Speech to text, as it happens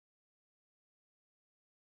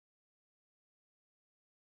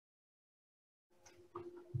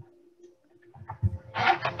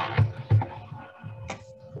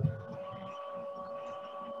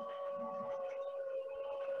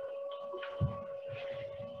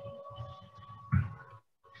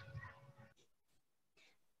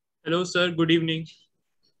Hello, sir. Good evening.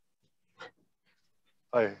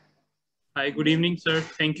 Hi. Hi, good evening, sir.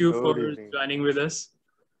 Thank you for Good evening. joining with us.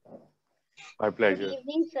 My Good pleasure.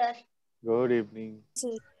 evening, sir. Good evening.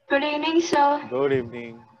 Good evening, sir. Good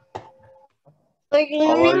evening. Good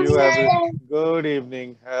How are evening, you, sir. Good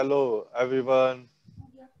evening. Hello, everyone.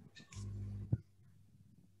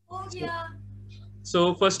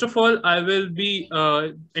 So, first of all, I will be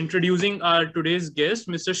introducing our today's guest,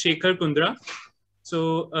 Mr. Shekhar Kundra.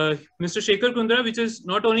 So, Mr. Shekhar Kundra, which is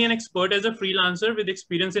not only an expert as a freelancer with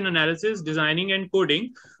experience in analysis, designing, and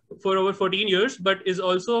coding for over 14 years, but is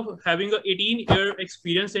also having a 18-year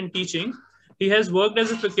experience in teaching. He has worked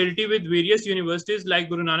as a faculty with various universities like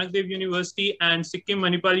Guru Nanak Dev University and Sikkim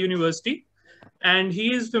Manipal University. And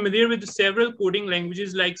he is familiar with several coding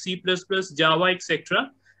languages like C++, Java,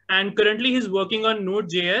 etc. And currently he's working on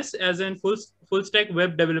Node.js as a full stack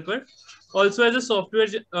web developer. Also, as a software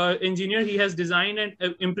engineer, he has designed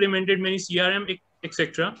and implemented many CRM,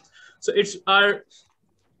 etc. So it's our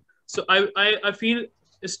I feel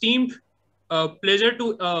esteemed pleasure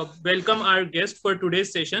to welcome our guest for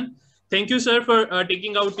today's session. Thank you, sir, for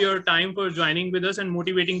taking out your time for joining with us and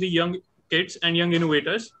motivating the young kids and young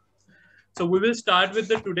innovators. So we will start with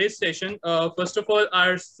the today's session. First of all,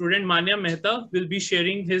 our student Manya Mehta will be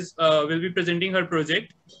presenting her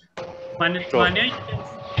project. Sure. Manya, you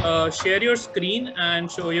can share your screen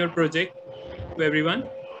and show your project to everyone.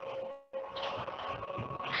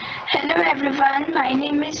 Hello, everyone. My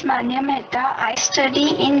name is Manya Mehta. I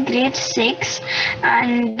study in grade 6,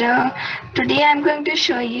 and today I'm going to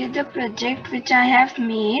show you the project which I have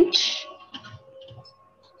made.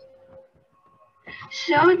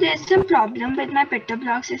 So there's some problem with my Petter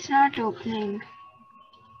blocks. It's not opening.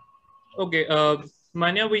 Okay,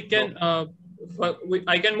 Manya, we can.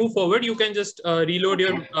 I can move forward. You can just reload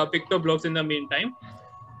your picto blocks in the meantime.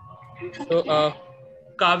 So,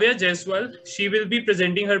 Kavya Jaiswal, she will be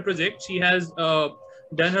presenting her project. She has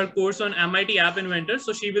done her course on MIT App Inventor,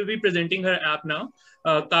 so she will be presenting her app now.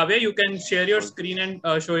 Kavya, you can share your screen and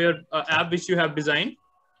show your app which you have designed.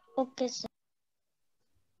 Okay, sir.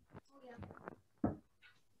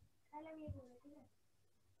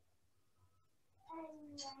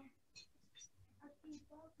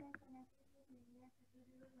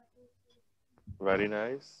 Very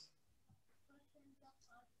nice.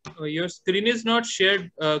 Your screen is not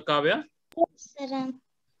shared, Kavya. Yes, sir.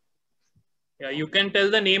 Yeah, you can tell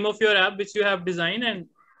the name of your app which you have designed and.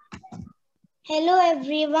 Hello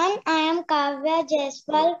everyone, I am Kavya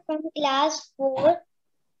Jaiswal from class 4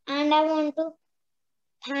 and I want to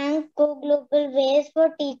thank GoGlobalWays for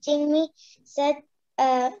teaching me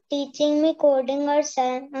coding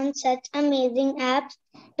on such amazing apps.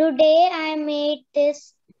 Today I made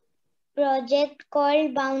this project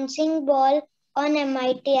called Bouncing Ball on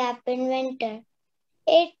MIT App Inventor.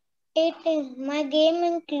 My game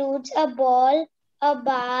includes a ball, a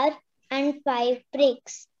bar and 5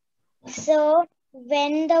 bricks. So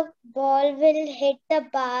when the ball will hit the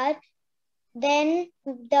bar, then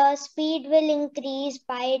the speed will increase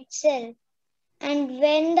by itself. And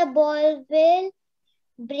when the ball will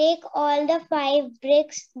break all the 5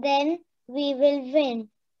 bricks, then we will win.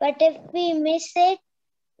 But if we miss it,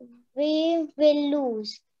 we will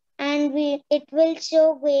lose. And it will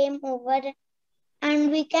show game over.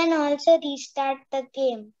 And we can also restart the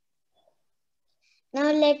game.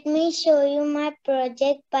 Now let me show you my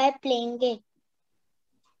project by playing it.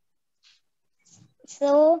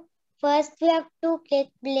 So first we have to click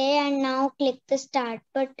play and now click the start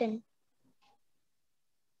button.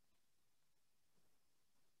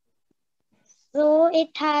 So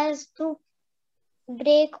it has to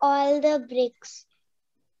break all the bricks.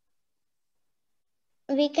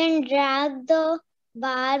 We can drag the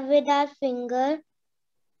bar with our finger.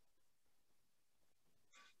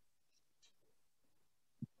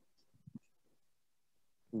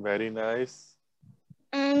 Very nice.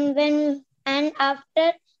 And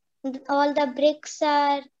after all the bricks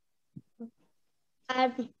are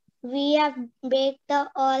we have baked the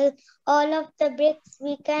all of the bricks,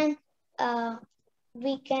 we can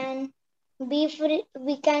be free.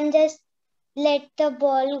 We can just let the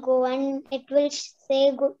ball go and it will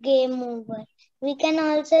say game over. We can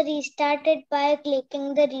also restart it by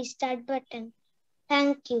clicking the restart button.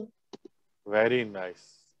 Thank you. Very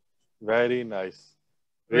nice. Very nice.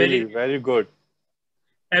 Really, very good.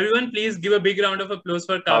 Everyone, please give a big round of applause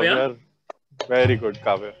for Kavya. Kavya, very good,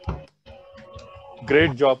 Kavya.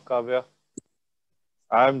 Great job, Kavya.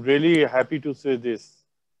 I'm really happy to say this.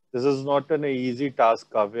 This is not an easy task,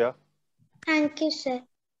 Kavya. Thank you, sir.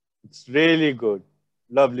 It's really good.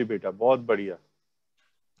 Lovely, beta. बहुत बढ़िया.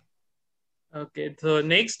 Okay, so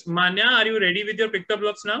next, Manya, are you ready with your picture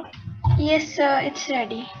blocks now? Yes, sir, it's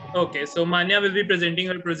ready. Okay, so Manya will be presenting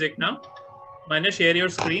her project now. Manya, share your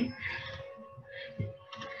screen.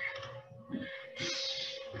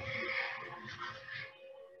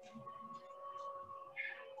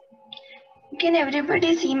 Can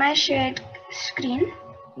everybody see my shared screen?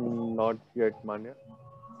 Not yet, Manya.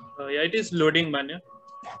 Yeah, it is loading, Manya.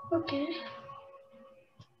 Okay.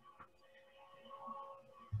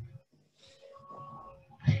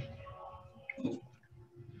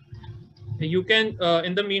 You can,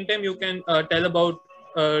 in the meantime, you can tell about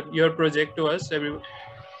your project to us, everyone.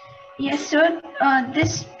 Yes, sir.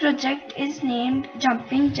 This project is named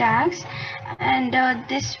Jumping Jacks, and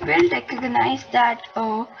this will recognize that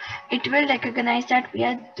we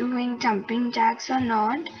are doing jumping jacks or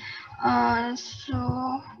not.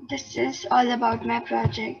 So this is all about my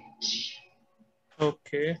project.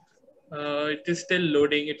 Okay. It is still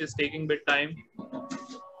loading. It is taking a bit time.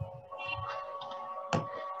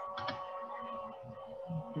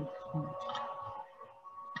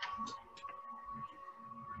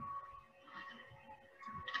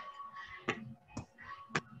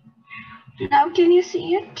 Now can you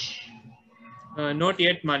see it? Not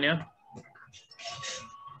yet, Manya.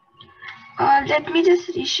 Let me just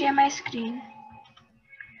reshare my screen.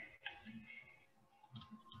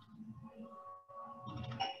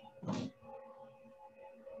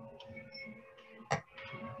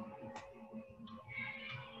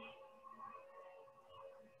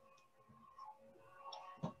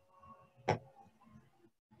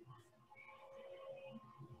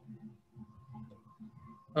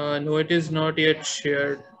 No, it is not yet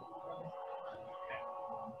shared.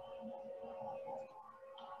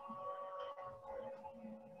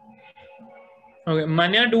 Okay,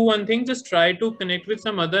 Manya, do one thing. Just try to connect with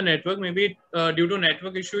some other network. Maybe due to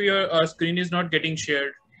network issue, your screen is not getting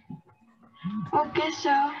shared. Okay,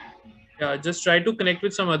 sir. Yeah, just try to connect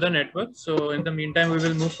with some other network. So in the meantime, we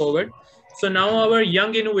will move forward. So now our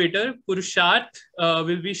young innovator, Purushat,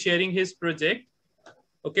 will be sharing his project.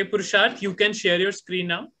 Okay, Purushat, you can share your screen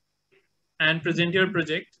now and present your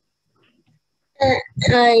project.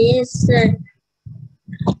 Yes, sir.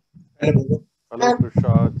 Hello,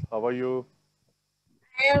 Prashad. How are you?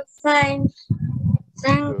 I am fine.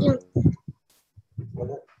 Thank you.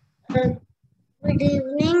 Good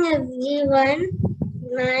evening, everyone.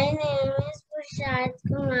 My name is Shekhar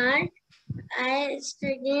Kundra. I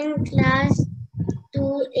study in class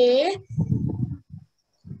 2A.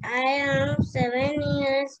 I am 7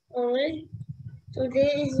 years old.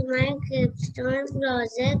 Today is my Capstone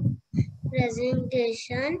project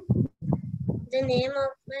presentation. The name of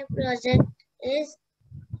my project is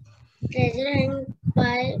Treasure Hunt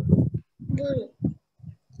by Bull.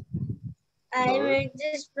 I made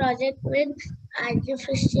this project with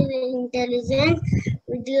artificial intelligence,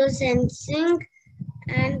 video sensing,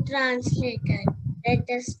 and translator. Let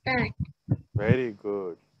us start. Very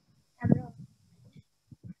good.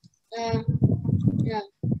 Yeah.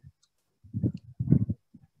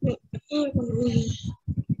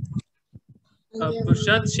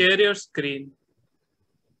 Purushat, share your screen.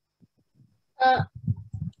 Sir.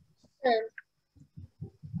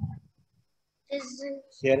 This is,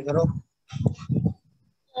 share करो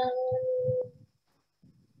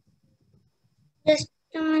just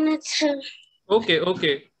a minute, sir. Okay,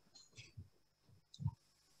 okay.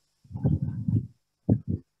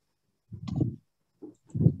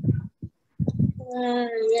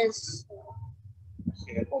 Yes.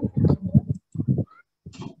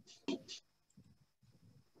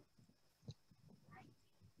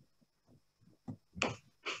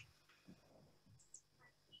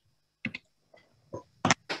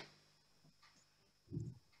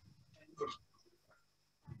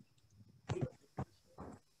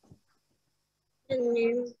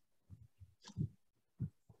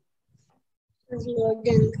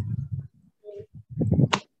 Loading.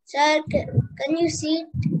 Sir, can you see it?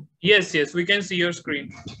 Yes, yes, we can see your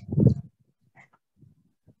screen.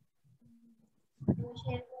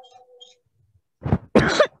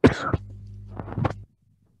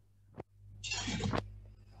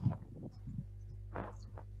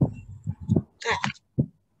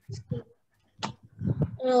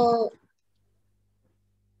 Oh.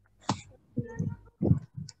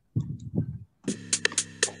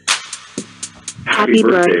 Happy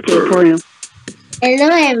birthday, Puru. Hello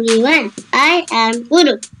everyone, I am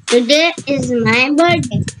Puru. Today is my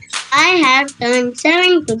birthday. I have turned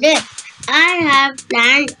 7 today. I have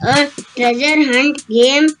planned a treasure hunt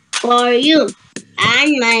game for you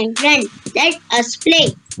and my friend. Let us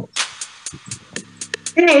play.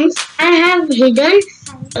 Friends, I have hidden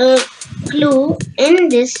clue in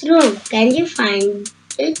this room. Can you find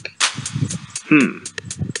it?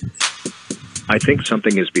 I think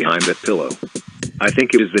something is behind that pillow. I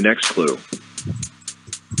think it is the next clue.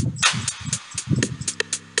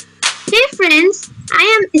 Hey friends, I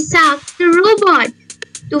am Isaac the robot.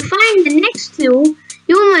 To find the next clue,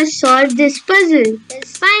 you must solve this puzzle.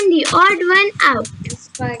 Find the odd one out. This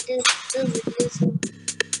part is the video.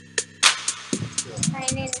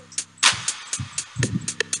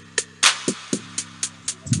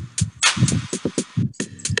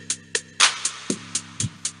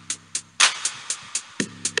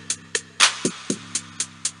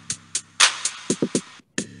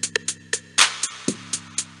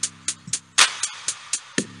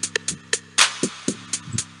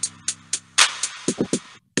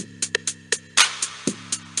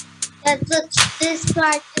 This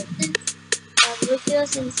part is the video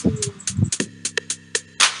sensation.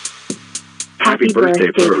 Happy birthday,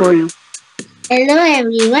 Puru. Hello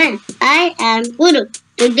everyone, I am Puru.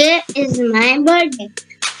 Today is my birthday.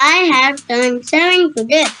 I have turned 7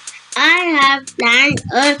 today. I have planned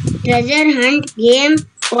a treasure hunt game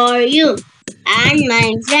for you and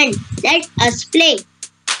my friend. Let us play.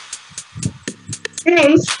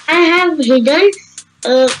 Friends, I have hidden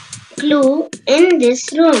a clue in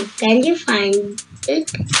this room. Can you find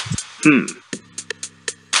it?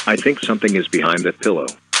 I think something is behind that pillow.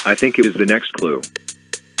 I think it is the next clue.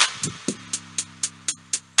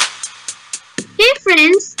 Hey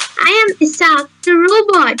friends, I am Isaac the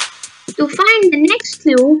robot. To find the next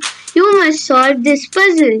clue, you must solve this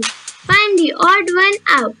puzzle. Find the odd one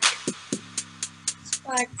out. This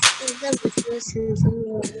part is the video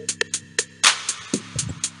sensation.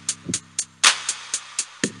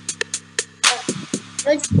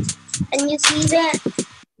 And you see that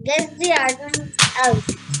guess the odd one out.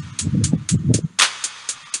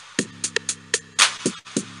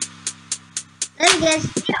 Then guess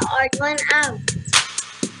the odd one out.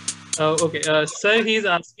 Okay, sir, he's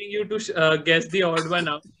asking you to guess the odd one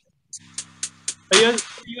out.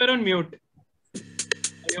 You are on mute.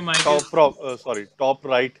 Your mic is... Top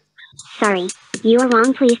right. Sorry, you are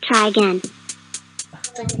wrong. Please try again.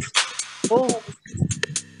 Oh.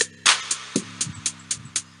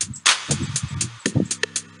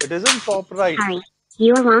 It isn't top right. Sorry,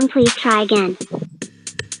 you are wrong. Please try again.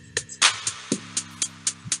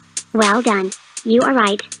 Well done. You are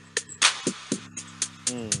right.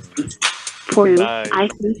 Puru, Nice. I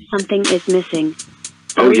think something is missing.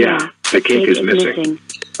 Oh yeah, the cake is missing.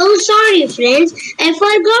 Oh, sorry, friends. I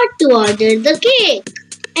forgot to order the cake.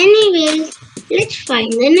 Anyways, let's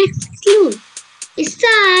find the next clue.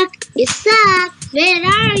 Isaac, where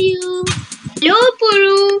are you? Hello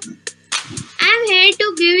Puru. I'm here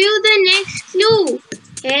to give you the next clue.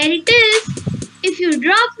 Here it is. If you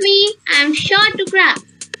drop me, I'm sure to crack.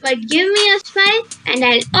 But give me a smile and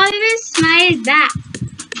I'll always smile back.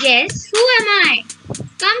 Guess who am I?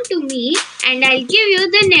 Come to me and I'll give you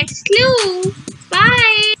the next clue.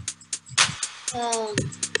 Bye.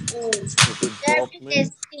 If you You have drop to me,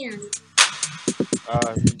 guess the answer.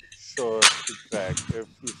 I'm sure to crack. If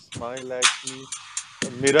you smile at me,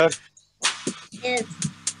 mirror. Yes.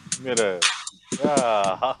 Mirror. Yeah.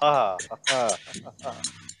 Ha ha ha ha.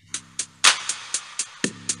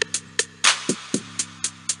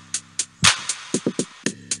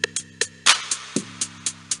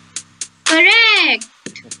 Correct.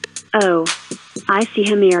 Oh, I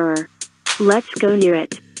see a mirror. Let's go near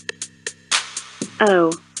it.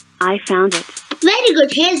 Oh, I found it. Very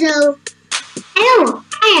good, Hazel. Hello,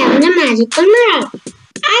 I am the magical mirror.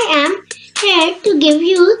 I am here to give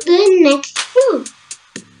you the next clue.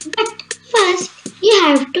 But first, you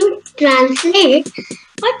have to translate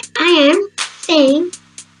what I am saying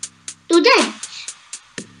to Dutch.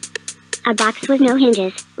 A box with no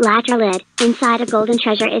hinges, latch or lid. Inside a golden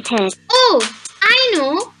treasure is hid. Oh, I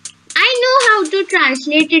know. I know how to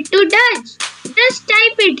translate it to Dutch. Just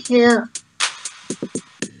type it here.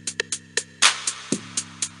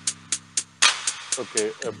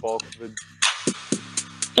 Okay, a box with.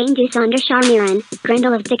 Een dus onder charmieren,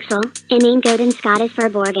 grendel of dixel, in een golden scot is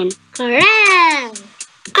verborgen. Correct.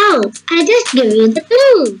 Oh, I just gave you the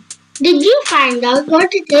clue. Did you find out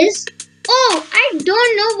what it is? Oh, I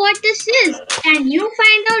don't know what this is. Can you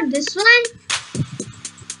find out this one?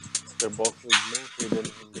 A box with no hidden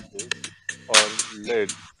hinges or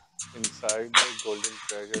lid. Inside the golden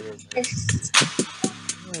treasure is hid.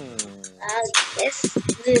 Guess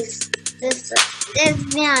this is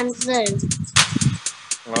the answer.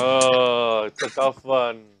 Oh, it's a tough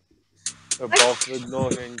one. A box with no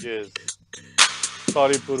hinges.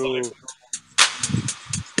 Sorry, Puru.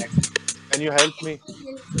 Can you help me?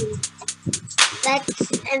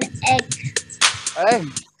 That's an egg. Egg.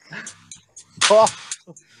 Oh,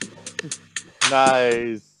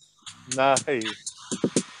 nice. Nice.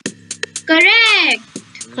 Correct.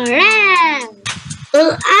 Correct.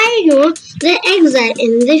 I know the eggs are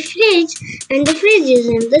in the fridge and the fridge is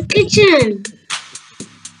in the kitchen.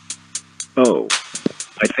 Oh,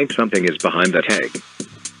 I think something is behind that egg.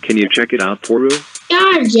 Can you check it out, Puru?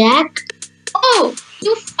 Sure, Jack. Oh,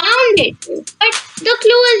 you found it. But the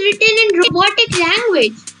clue is written in robotic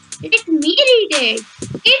language. Let me read it.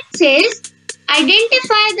 It says,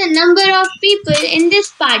 identify the number of people in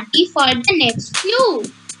this party for the next clue.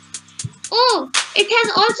 Oh, it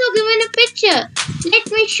has also given a picture.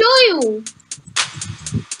 Let me show you.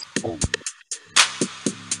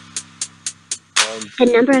 The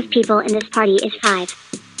number of people in this party is 5.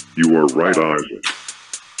 You are right, Isaac.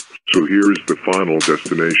 So here is the final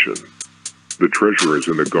destination. The treasure is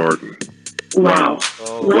in the garden. Wow.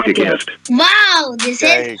 Oh, What a guest. Wow, this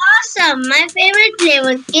Cake. is awesome. My favorite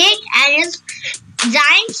flavor cake and it's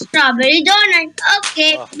giant strawberry donut.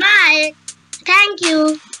 Okay, Ah. bye. Thank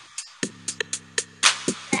you.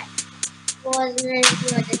 Was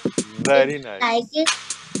Very nice. like it?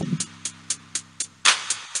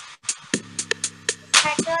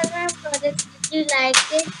 That was my project. Did you like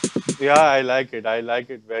it? Yeah, I like it. I like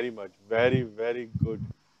it very much. Very, very good.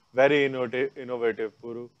 Very innovative,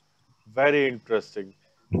 Puru. Very interesting.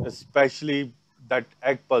 Especially that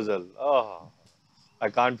egg puzzle. Oh, I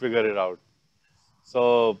can't figure it out.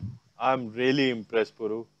 So I'm really impressed,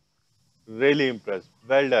 Puru. Really impressed.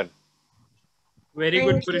 Well done. Very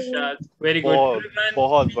good, Thank you. Purushad. Very good. बहुत Everyone,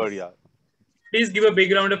 बहुत बढ़िया. please give a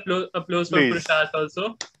big round of applause for Please. Purushad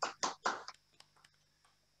also.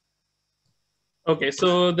 Okay,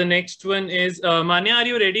 so the next one is Manya. Are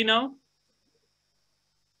you ready now?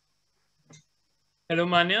 Hello,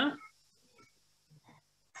 Manya.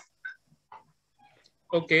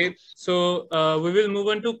 Okay, so we will move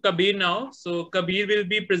on to Kabir now. So Kabir will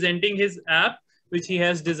be presenting his app, which he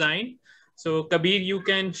has designed. So Kabir, you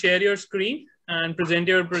can share your screen and present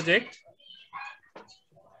your project.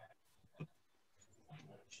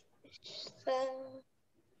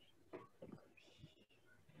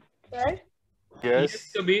 Sir,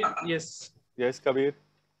 Yes. Kabir. Yes. Yes, Kabir.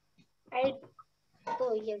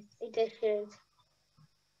 oh yes, it is here.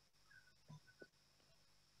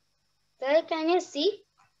 Sir, can you see?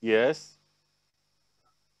 Yes.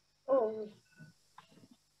 Oh.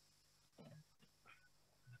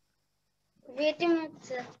 Wait a minute,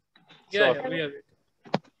 sir. Yeah, Sure. we have it.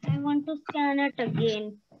 I want to scan it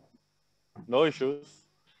again. No issues.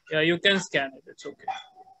 Yeah, you can scan it. It's okay.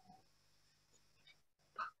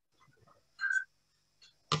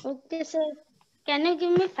 Okay, sir. Can you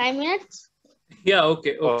give me 5 minutes? Yeah.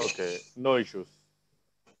 Okay. Okay. Okay. No issues.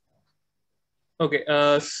 Okay.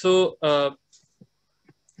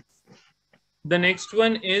 The next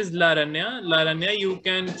one is Laranya. Laranya, you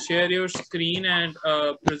can share your screen and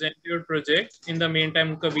present your project. In the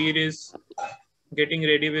meantime, Kabir is getting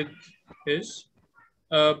ready with his.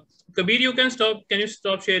 Kabir, you can stop. Can you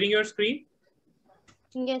stop sharing your screen?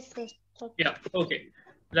 Yes, sir. Okay. Yeah. Okay.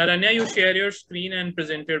 Laranya, you share your screen and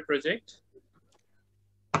present your project.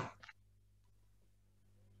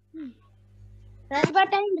 Sir,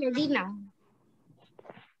 but I'm ready now.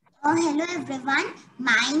 Hello everyone,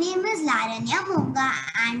 my name is Laranya Monga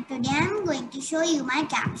and today I am going to show you my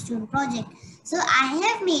Capstone project. So I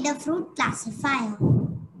have made a fruit classifier.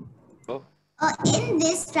 Oh. In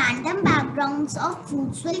this, random backgrounds of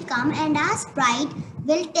fruits will come and our sprite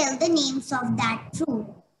will tell the names of that fruit.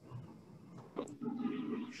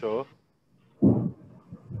 Sure.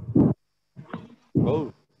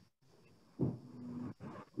 Oh.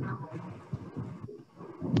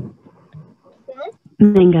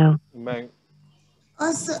 Mango.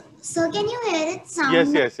 So can you hear it sound?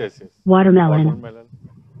 Yes. Watermelon. Watermelon.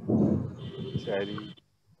 Cherry.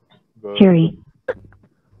 Good. Cherry.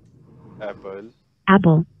 Apple.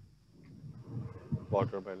 Apple.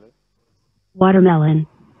 Watermelon. Watermelon.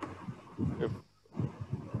 If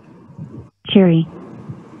Cherry.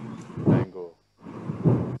 mango.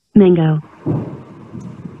 Mango.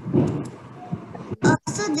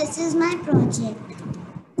 So this is my project.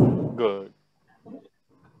 Good.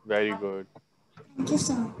 Very good. Thank you,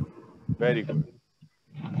 sir. Very good.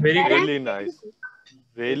 Very good. Really nice.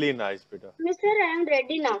 Really nice, beta. Yes, sir, I am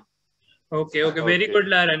ready now. Okay. Very Okay. good,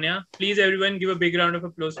 Laranya. Please, everyone, give a big round of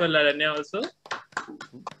applause for Laranya also.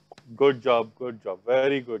 Good job.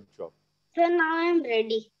 Very good job. Sir, now I am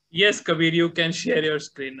ready. Yes, Kabir, you can share your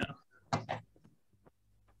screen now.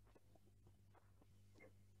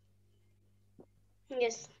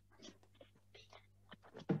 Yes.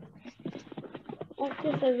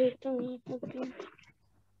 Okay, sir, wait a minute. Okay.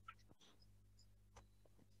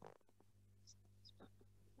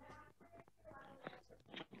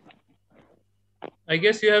 I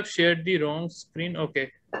guess you have shared the wrong screen.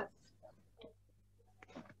 Okay.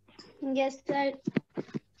 Yes, sir.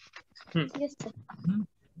 Yes, sir.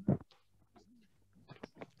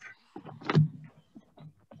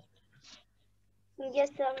 Yes,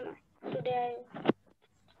 sir. Today.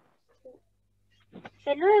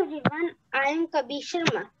 Hello, everyone. I am Kabir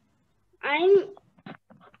Sharma. I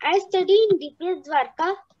study in DPS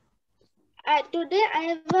Dwarka. Today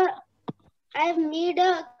I have made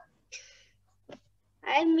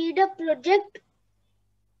a project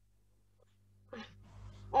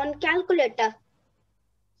on calculator.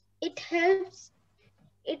 It helps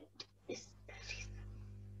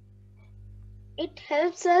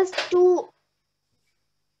us to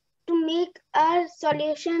make our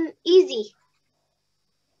solution easy.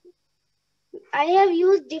 I have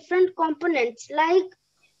used different components like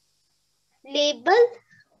label,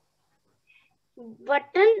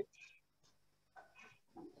 button,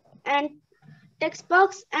 and text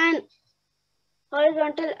box and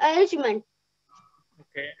horizontal arrangement.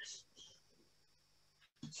 Okay.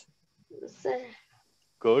 Sir.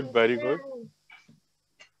 Good, very good.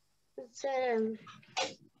 Sir.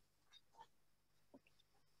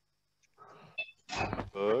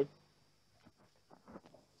 Good.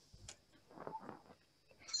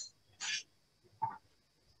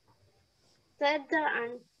 Sir,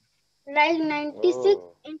 like 96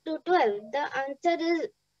 into 12, the answer is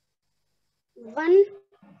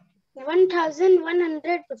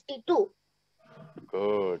 1152.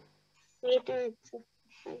 Good. Wait a minute, sir.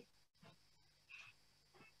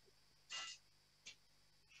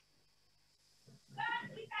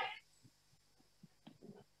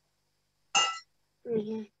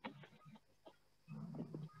 Yeah.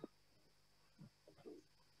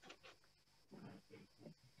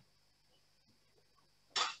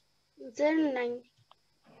 Sir,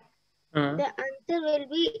 the answer will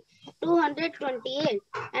be 228,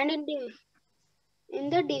 and in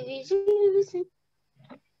the division will be same.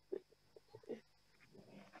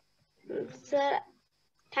 Sir,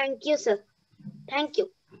 thank you, sir. Thank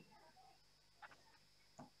you.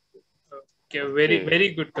 Okay,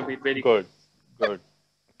 very good, Kabir. Very good. Good.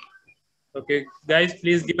 Okay, guys,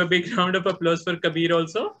 please give a big round of applause for Kabir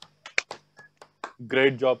also.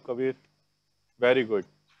 Great job, Kabir. Very good.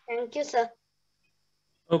 Thank you, sir.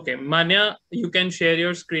 Okay, Manya, you can share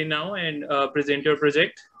your screen now and present your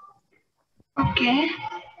project. Okay.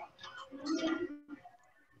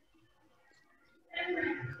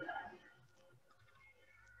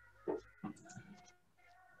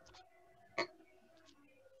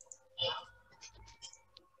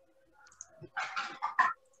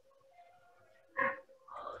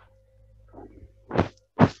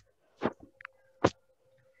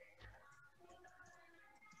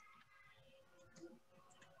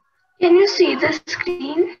 Can you see the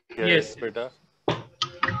screen? Yes, beta.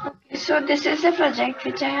 Okay, so this is the project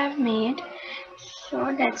which I have made. So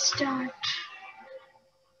let's start.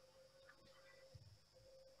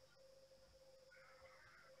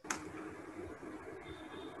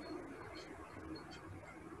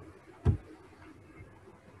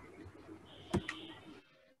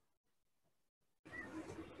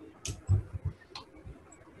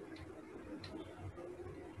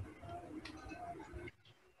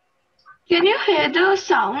 Can you hear the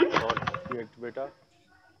sound? Not yet, beta.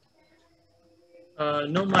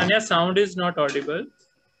 No, Manya, sound is not audible.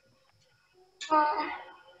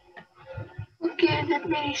 Okay, let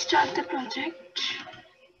me restart the project.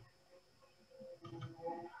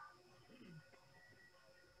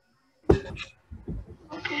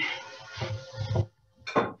 Okay.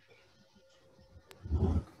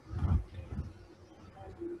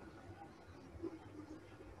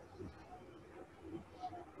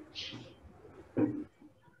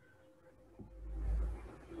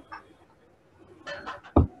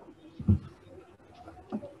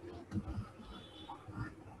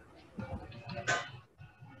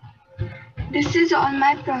 This is all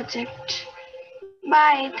my project.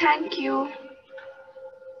 Bye. Thank you.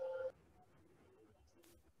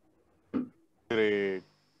 Great.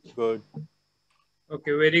 Good.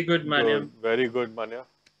 Okay, very good, Manya. Good. Very good, Manya.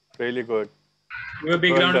 Really good. Give a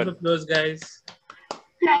big round of applause, guys.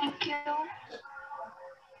 Thank you.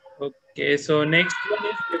 Okay, so next one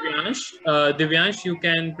is Divyansh. Divyansh, you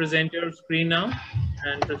can present your screen now.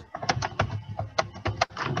 And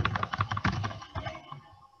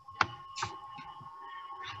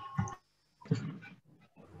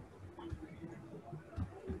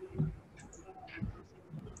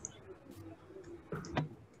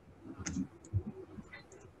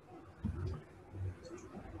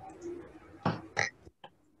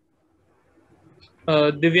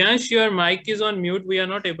Divyansh, your mic is on mute. We are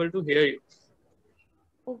not able to hear you.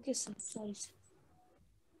 Okay, sir. Sorry, sir.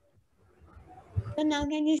 So now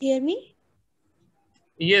can you hear me?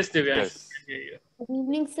 Yes, Divyansh. Yes. I can hear you. Good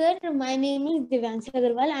evening, sir. My name is Divyansh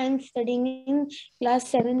Agarwal. I am studying in class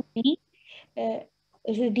 7B,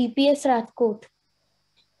 DPS Rajkot.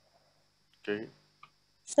 Okay.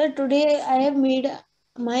 Sir, today I have made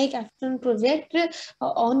my capstone project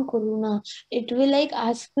on Corona. It will like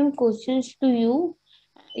ask some questions to you.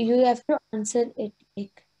 You have to answer it.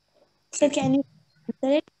 Like, sir, Okay. can you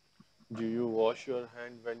answer it? Do you wash your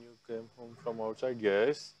hand when you came home from outside?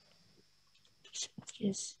 Yes.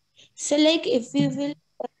 Yes. So, like, if we will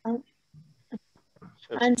uh,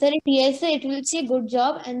 If- answer it yes, it will say good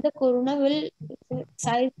job, and the Corona will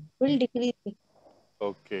size will decrease it.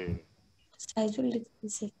 Okay. Size will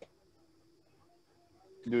decrease it.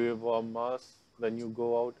 Do you wear mask when you go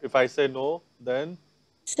out? If I say no, then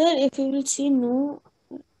Sir, if you will say no,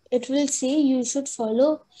 it will say you should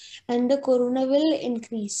follow, and the Corona will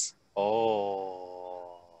increase.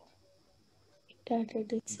 oh, That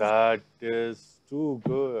it is. that is too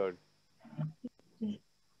good.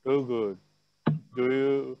 Too good. Do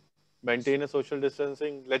you maintain a social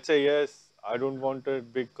distancing? Let's say yes. I don't want a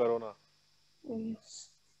big corona. Yes.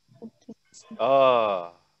 Okay.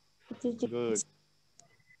 Ah, It is good. decrease.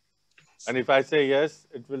 And if I say yes,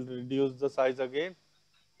 it will reduce the size again.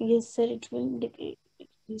 Yes, sir, it will decrease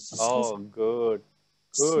the size. Oh, good.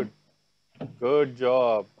 Sir, Good. Good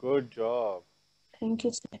job. Good job. thank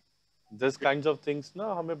you, sir. This kinds of things ना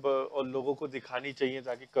हमें और लोगों को दिखानी चाहिए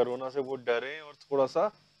ताकि corona से वो डरें और थोड़ा सा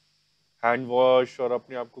हैंड वॉश और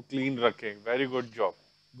अपने आप को क्लीन रखें. Very good job.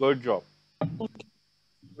 Good job.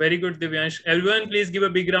 Very good, Divyansh. Everyone, please give a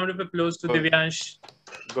big round of applause to Good. Divyansh.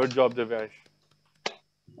 Good job, Divyansh.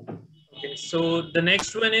 Okay, so the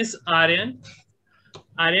next one is Aryan.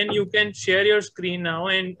 Aryan, you can share your screen now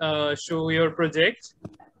and show your project.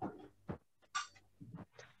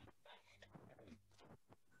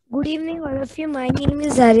 Good evening, all of you. My name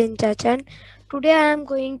is Aryan Chachan. Today I am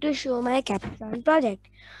going to show my Capstone project.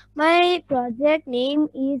 My project name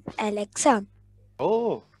is Alexa.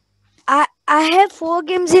 Oh. I have 4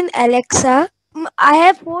 games in Alexa. I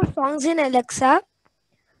have 4 songs in Alexa.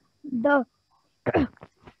 The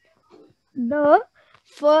the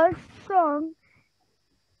first song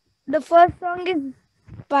is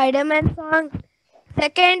Spider-Man song.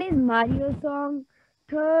 Second is Mario song.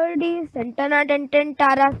 Third is Santana Tantan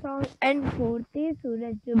Tara song. And fourth is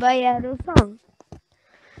Suraj Bayaro song.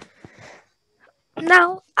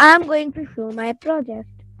 Now I am going to show my project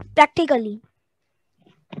practically.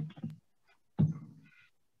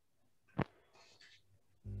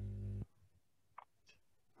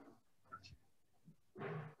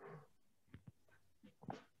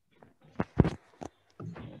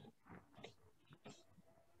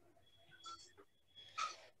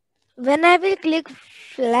 When I will click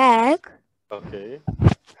flag, Okay.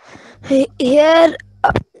 here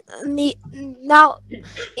now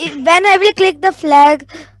when I will click the flag,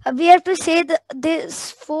 we have to say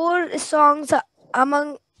these 4 songs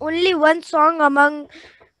among only one song among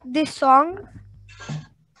this song.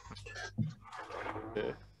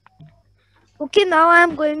 Okay. Okay, now I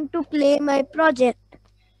am going to play my project.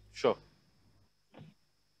 Sure.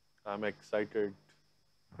 I'm excited.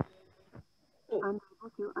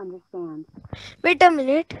 Unable to understand. Wait a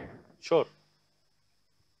minute. Sure.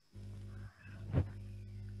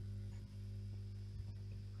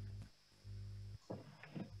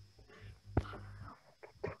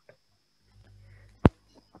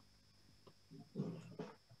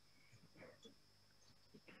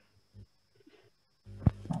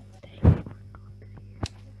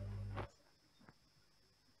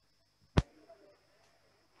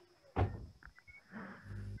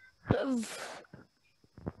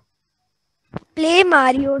 Play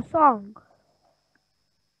Mario song.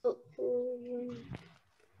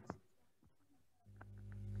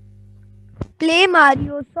 Play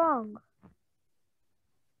Mario song.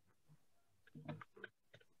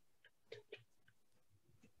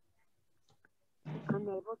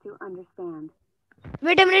 Unable to understand.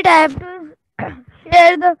 Wait a minute, I have to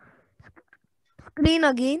share the screen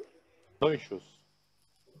again. No issues.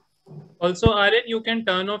 Also, Aryan, you can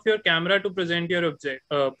turn off your camera to present your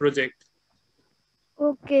project.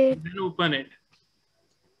 Okay. Then open it.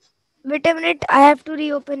 Wait a minute, I have to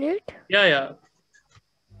reopen it. Yeah.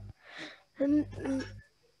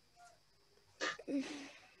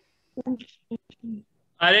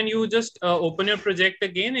 Aryan, you just open your project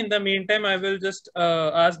again. In the meantime, I will just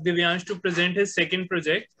ask Divyansh to present his second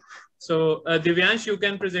project. So Divyansh, you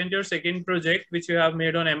can present your second project, which you have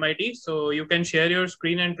made on MIT. So you can share your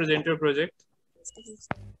screen and present your project.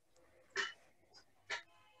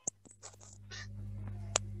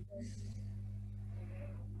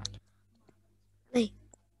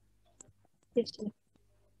 Yes, sir.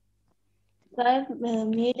 So I've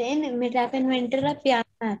made in Mid-App Inventor a piano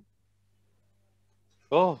app.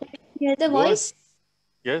 Oh, Hear the good. voice?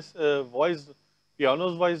 Yes, voice,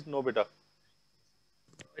 piano's voice, no beta.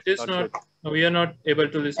 It is Not not. yet. We are not able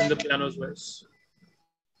to listen the piano's voice.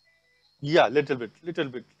 Yeah, little bit.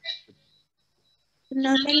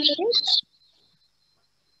 Now can you hear it?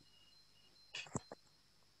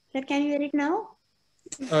 Sir, can you hear it now?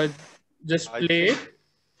 Just I play think. it.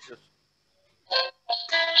 Yes.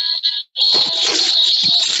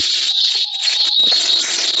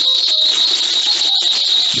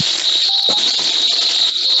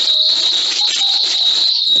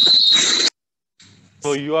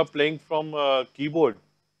 So you are playing from keyboard,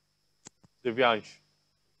 Divyansh.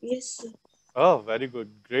 Yes, sir. Oh, very good.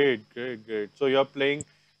 Great. So you're playing,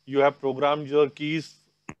 you have programmed your keys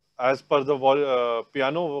as per the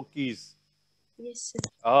piano keys. Yes, sir.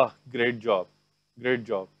 Ah, great job. Great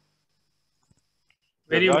job.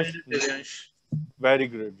 Very well, Devyansh, Divyansh. very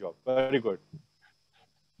great job. Very good.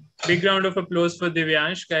 Big round of applause for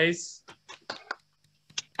Divyansh, guys.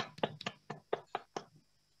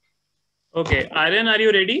 Okay, Aryan, are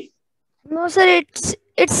you ready? No, sir,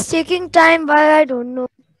 it's taking time. Why I don't know.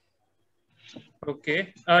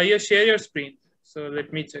 Okay. You share your screen. So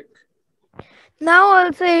let me check. Now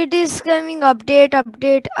also it is coming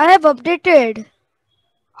update. I have updated.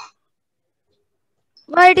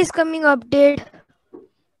 Why it is coming update?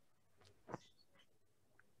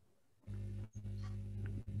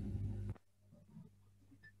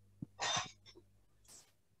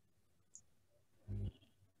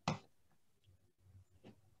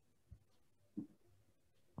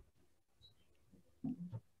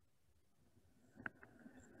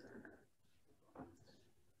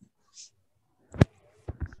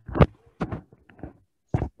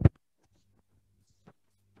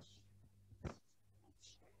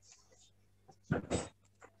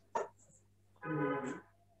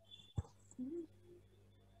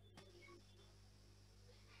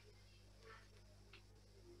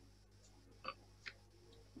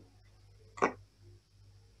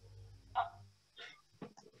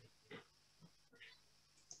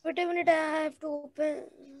 Wait a minute, I have to open.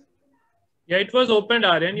 Yeah, it was opened,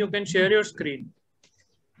 Aryan. You can share your screen.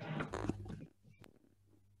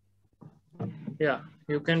 Yeah,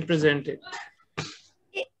 you can present it.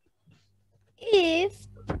 If,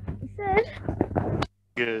 sir,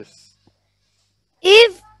 Yes.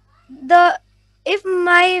 if the if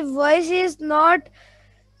my voice is not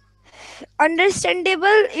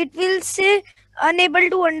understandable, it will say unable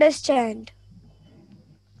to understand.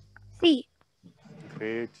 See,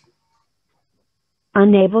 Great.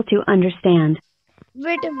 Unable to understand.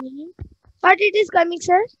 wait a minute. What it is coming,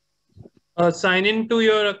 sir? Sign in to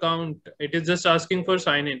your account. It is just asking for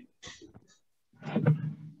sign in.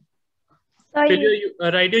 Sorry.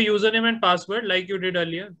 Write your username and password like you did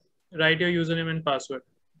earlier. Write your username and password.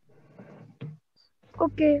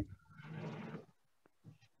 Okay.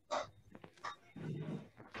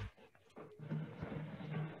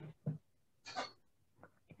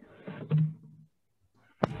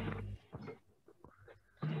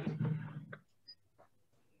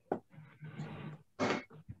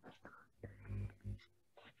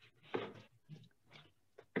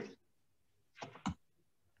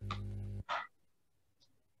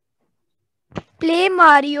 Play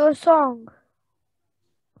Mario song.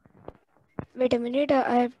 Wait a minute,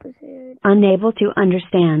 I have to say it. Unable to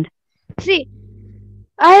understand. See,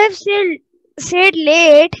 I have said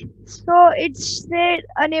late, so it's said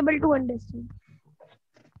unable to understand.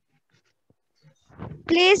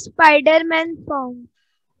 Play Spider-Man song.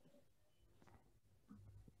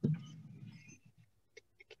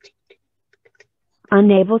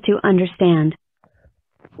 Unable to understand.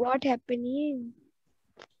 What happening?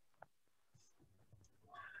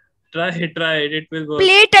 Try it. It will work.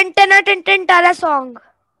 Play Tantana Tantantara song.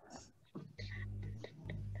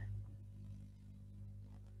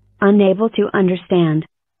 Unable to understand.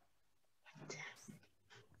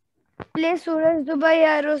 Play Suraj Dubai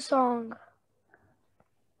Arrow song.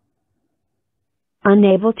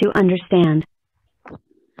 Unable to understand.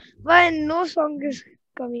 Why no song is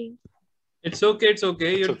coming? It's okay.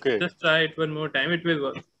 You okay. just try it one more time. It will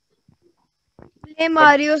work. Play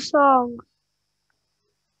Mario song.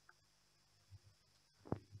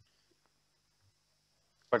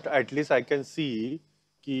 But at least I can see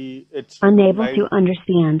it's Unable to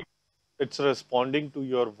understand. It's responding to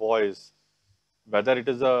your voice. Whether it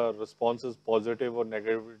is a response is positive or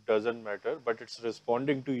negative, it doesn't matter. But it's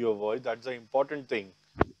responding to your voice. That's the important thing,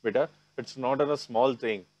 beta. It's not a small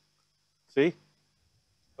thing. See,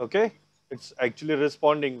 okay? It's actually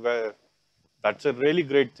responding. Where that's a really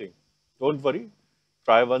great thing. Don't worry.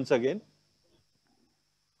 Try once again.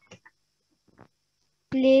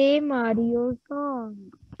 Play Mario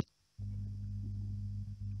song.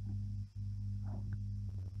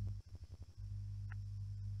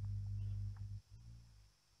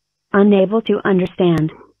 Unable to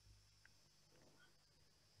understand.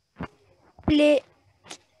 Play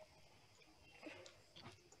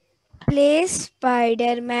Play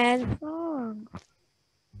Spider-Man song.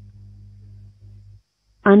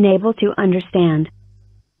 Unable to understand.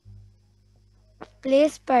 Play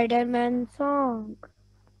Spider-Man song.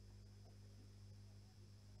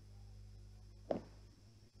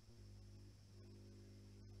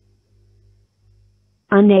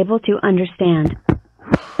 Unable to understand.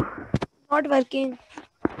 Not working.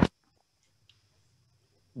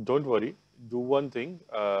 Don't worry. Do one thing.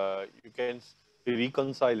 You can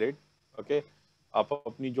reconcile it. Okay. आप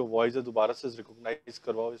अपनी जो voice है दोबारा से recognise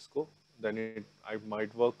करवाओ इसको then it I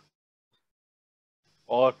might work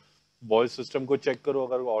और voice system को चेक करो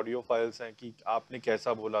अगर ऑडियो फाइल्स हैं कि आपने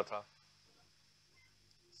कैसा बोला था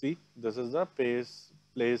see this is the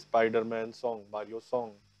play Spiderman song Mario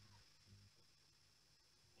song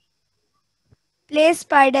Play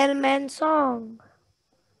Spider-Man song.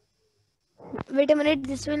 Wait a minute,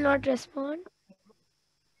 this will not respond.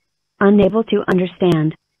 Unable to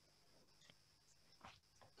understand.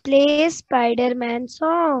 Play Spider-Man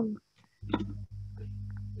song.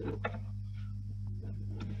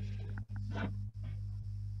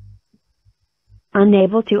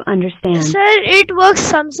 Unable to understand. Sir, it works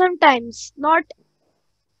sometimes. Not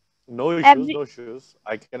no issues, every. no issues.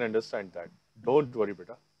 I can understand that. Don't worry,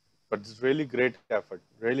 beta. But it's really great effort.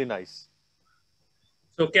 Really nice.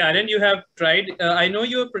 So, Karen, you have tried. I know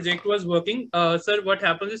your project was working. Sir, what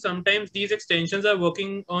happens is sometimes these extensions are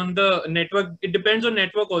working on the network. It depends on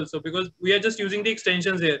network also because we are just using the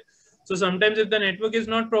extensions here. So sometimes if the network is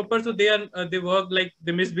not proper, so they work like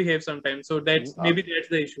they misbehave sometimes. So maybe that's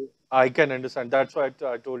the issue. I can understand. That's why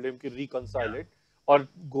I told him to reconcile it or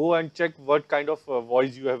go and check what kind of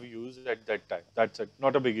voice you have used at that time. That's it.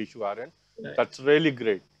 Not a big issue, Aaron. Right. That's really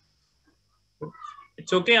great.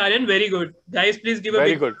 It's okay, Aryan. Very good. Guys, please give a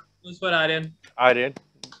big applause for Aryan. Aryan.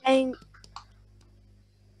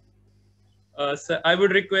 Sir, I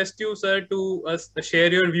would request you, sir, to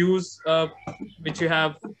share your views, which you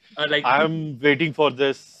have. I'm waiting for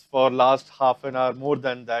this for last half an hour, more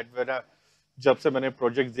than that. जब से मैंने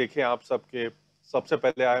projects देखे आप सबके, सबसे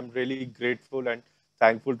पहले I am really grateful and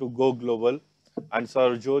thankful to Go Global and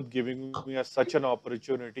Sarjot giving me such an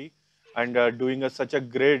opportunity and doing such a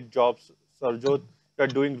great job. Sarjot, you are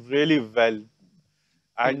doing really well.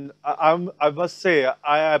 And I must say,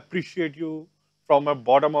 I appreciate you from the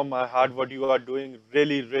bottom of my heart what you are doing.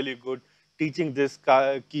 Really, really good. Teaching this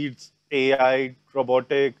kids AI,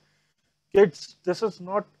 robotic. Kids, this is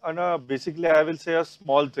not basically, I will say, a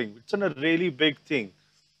small thing. It's a really big thing.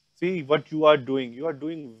 See what you are doing. You are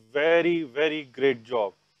doing very, very great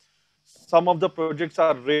job. Some of the projects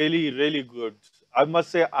are really, really good. I must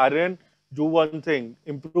say, Aryan, do one thing.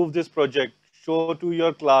 Improve this project. Show to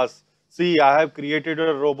your class. See, I have created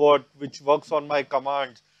a robot which works on my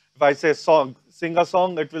commands. If I say sing a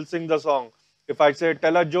song, it will sing the song. If I say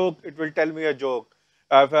tell a joke, it will tell me a joke.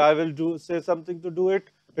 If I will say something to do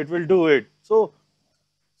it, it will do it. So,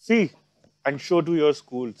 see and show to your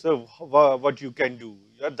school so what you can do.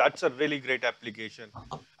 Yeah, that's a really great application.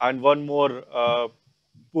 And one more,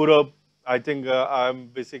 Purab, I think I'm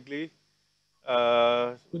basically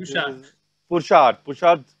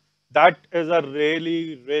Pushad. That is a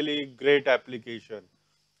really, really great application.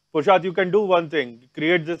 Pushad, you can do one thing.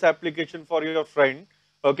 Create this application for your friend,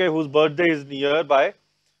 okay, whose birthday is nearby.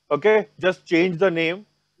 Okay, just change the name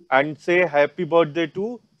and say happy birthday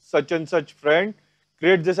to such and such friend.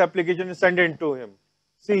 Create this application and send it to him.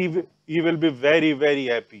 See, he will be very, very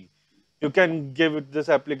happy. You can give this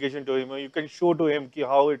application to him or you can show to him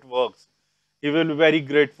how it works. He will be very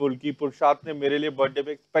grateful कि पुरुषार्थ ने मेरे लिए birthday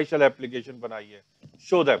पे एक special application बनाई है.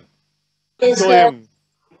 Show them. Show him.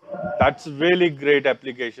 That's really great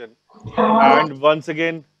application. And once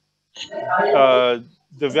again,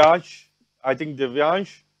 Divyansh, I think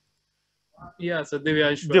Divyansh. Yeah, so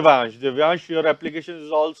Divyansh. Divyansh, your application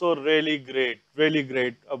is also really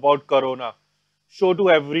great about Corona. Show to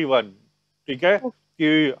everyone, okay?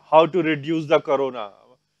 How to reduce the Corona.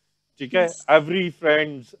 Okay? Every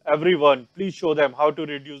friends, everyone, please show them how to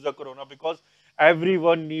reduce the Corona because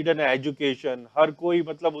everyone need an education. हर कोई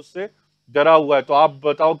मतलब उससे डरा हुआ है तो आप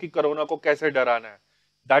बताओ कि कोरोना को कैसे डराना है.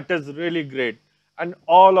 That is really great. And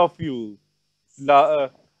all of you,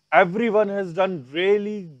 everyone has done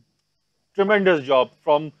really tremendous job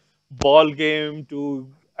from ball game to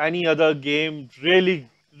any other game. Really,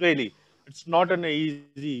 really. It's not an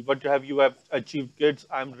easy what you have achieved, kids.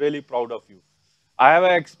 I'm really proud of you. I have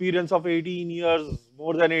an experience of 18 years,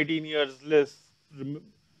 more than 18 years.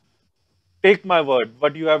 Take my word,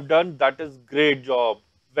 what you have done, that is great job,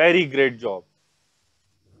 very great job.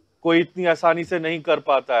 कोई इतनी आसानी से नहीं कर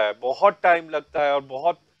पाता है, बहुत time लगता है और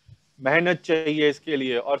बहुत मेहनत चाहिए इसके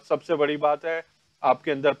लिए। और सबसे बड़ी बात है,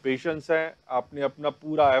 आपके अंदर पेशेंस है, आपने अपना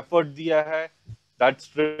पूरा एफर्ट दिया है।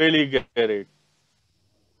 That's really great.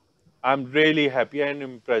 I am really happy and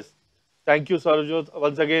impressed. Thank you Sarjot,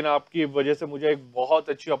 once again आपकी वजह से मुझे एक बहुत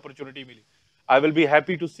अच्छी opportunity milli. I will be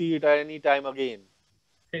happy to see it any time again,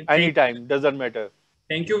 any time, doesn't matter.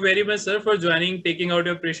 Thank you very much, sir, for joining, taking out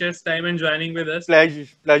your precious time and joining with us.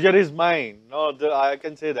 Pleasure is mine. No, I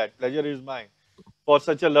can say that. Pleasure is mine. For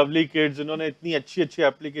such a lovely kids, इन्होंने इतनी अच्छी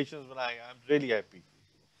applications बनाए. I'm really happy.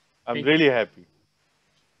 I'm really happy.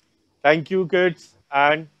 Thank you, kids.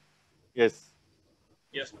 And yes.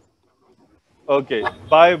 Yes. Okay.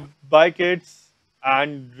 Bye, kids.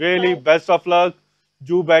 And really best of luck.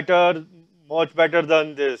 Do better, much better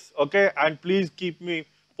than this. Okay. And please keep me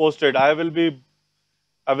posted. I will be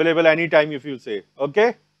available anytime if you say. Okay.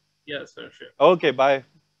 Yes, sir. Sure. Okay. Bye.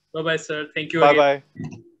 Bye, sir. Thank you. Bye.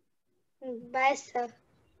 Bye, sir.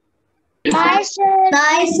 Bye, sir.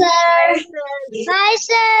 Bye, sir. Bye,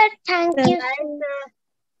 sir. Thank you. Bye, sir.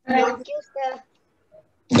 Thank you, sir.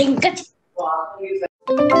 Drink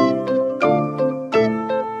it.